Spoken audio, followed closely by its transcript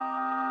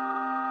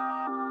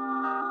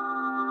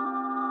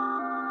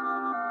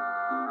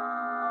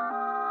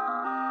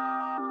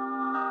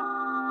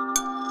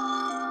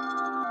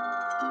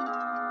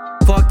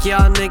fuck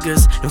y'all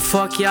niggas and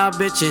fuck y'all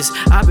bitches.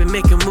 I've been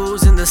making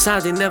moves in the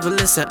side, they never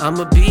listen.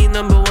 I'ma be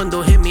 #1,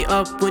 don't hit me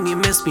up when you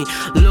miss me.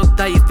 Looked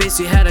at your face,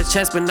 you had a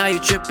chest, but now you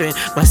tripping.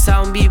 My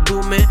sound be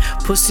booming,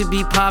 pussy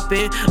be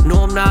popping.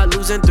 No, I'm not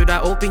losing, through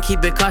that open,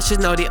 keep it cautious.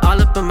 Now they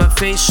all up in my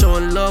face,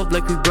 showing love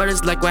like we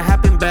brothers. Like what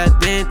happened back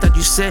then, thought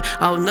you said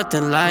I was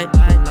nothing like.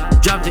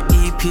 Drop the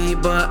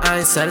EP, but I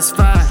ain't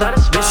satisfied.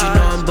 Bitch, you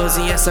know I'm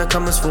buzzing, yes, I'm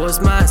coming for his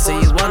mind. Say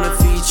you want a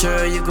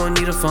feature, you gon'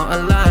 need a front a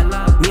line.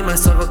 Me,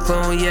 myself, a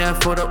clone, yeah,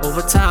 for the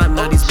overtime.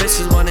 Now these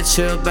bitches wanna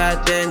chill,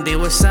 back then they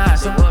were shy.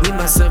 Me,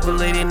 myself, a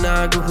lady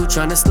nigga who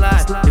tryna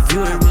slide. If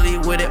you ain't really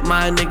with it,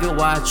 my nigga,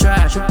 why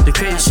try? The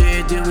crazy shit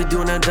you do, we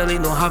doing a deli,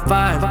 no high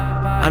five.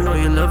 I know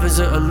your love is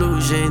an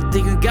illusion.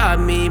 Think you got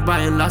me,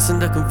 but ain't lost in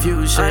the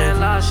confusion.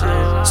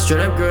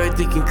 Straight up girl,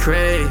 thinking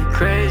crazy.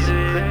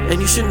 And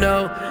you should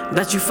know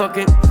that you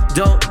fucking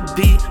don't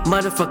be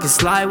motherfucking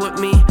slide with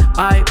me.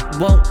 I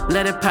won't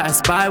let it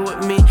pass by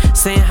with me.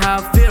 Saying how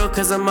I feel,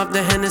 cause I'm up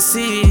the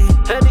Hennessy.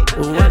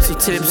 Well, I'm so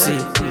tipsy.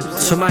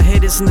 So my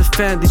haters in the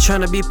fan, they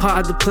tryna be part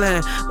of the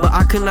plan. But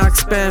I cannot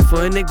expand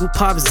for a nigga who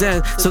pop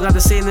zen. So got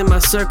to say it in my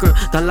circle.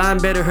 That line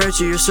better hurt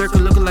you. Your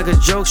circle looking like a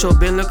joke show,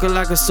 been looking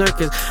like a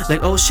circus.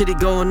 Like oh shit, he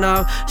going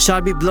off,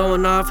 shot be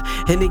blowing off.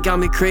 And he got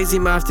me crazy,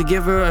 might have to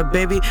give her a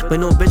baby. But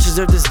no bitch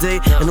deserve this day,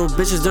 and no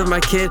bitch deserve my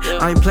kid.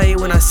 I ain't playing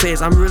when I say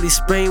it, I'm really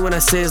spraying when I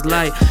say it's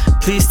like.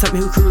 Please tell me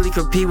who could really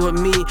compete with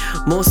me.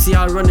 Most of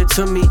y'all running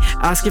to me,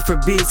 asking for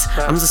beats.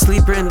 I'm just a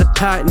sleeper in the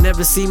pack,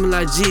 never see me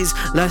like G's.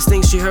 Last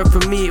thing she heard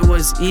from me, it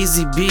was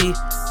Easy B.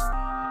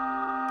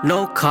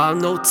 No call,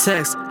 no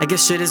text, I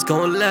guess shit is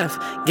going left.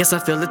 Guess I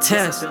feel the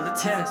test.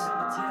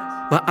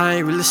 But I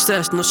ain't really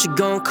stressed, no she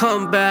gon'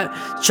 come back,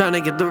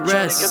 tryna get the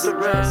rest.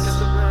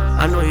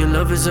 I know your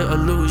love is an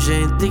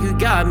illusion. Think you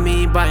got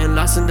me, but ain't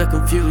lost in the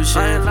confusion.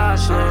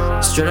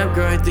 Straight up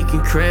girl, ain't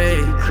thinking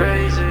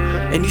crazy.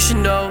 And you should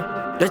know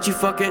that you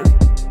fucking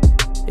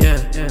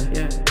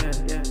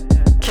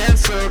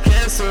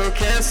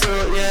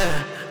cancel,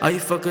 yeah. All you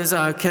fuckers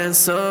are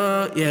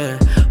cancelled, yeah.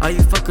 All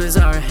you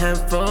fuckers are a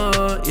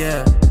handful,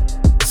 yeah.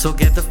 So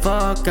get the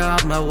fuck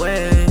out my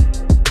way.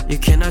 You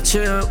cannot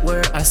chill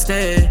where I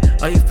stay.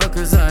 All you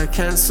fuckers are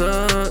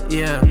cancelled,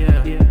 yeah.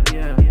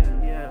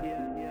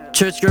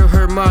 Church girl,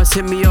 her Mars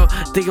hit me up,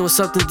 thinking it was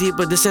something deep,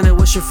 but this ain't a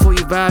wishing for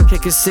you vibe.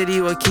 Can't consider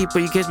you a keeper.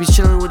 You catch me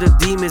chilling with the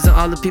demons and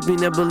all the people you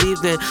never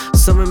believed in.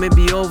 Summer may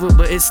be over,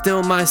 but it's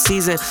still my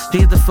season.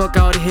 Please get the fuck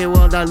out of here with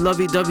all that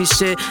lovey-dovey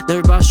shit.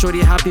 Never brought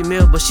shorty a happy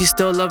meal, but she's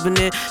still loving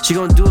it. She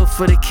gon' do it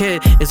for the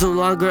kid. It's no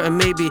longer a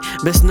maybe.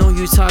 Best know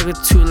who you talking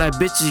to, like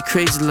bitches, you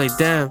crazy, like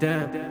damn.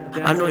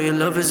 I know your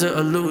love is an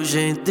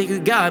illusion. Think you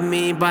got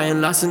me, but ain't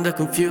lost in the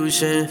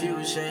confusion.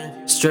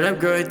 Straight up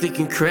girl,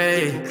 thinking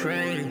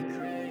crazy.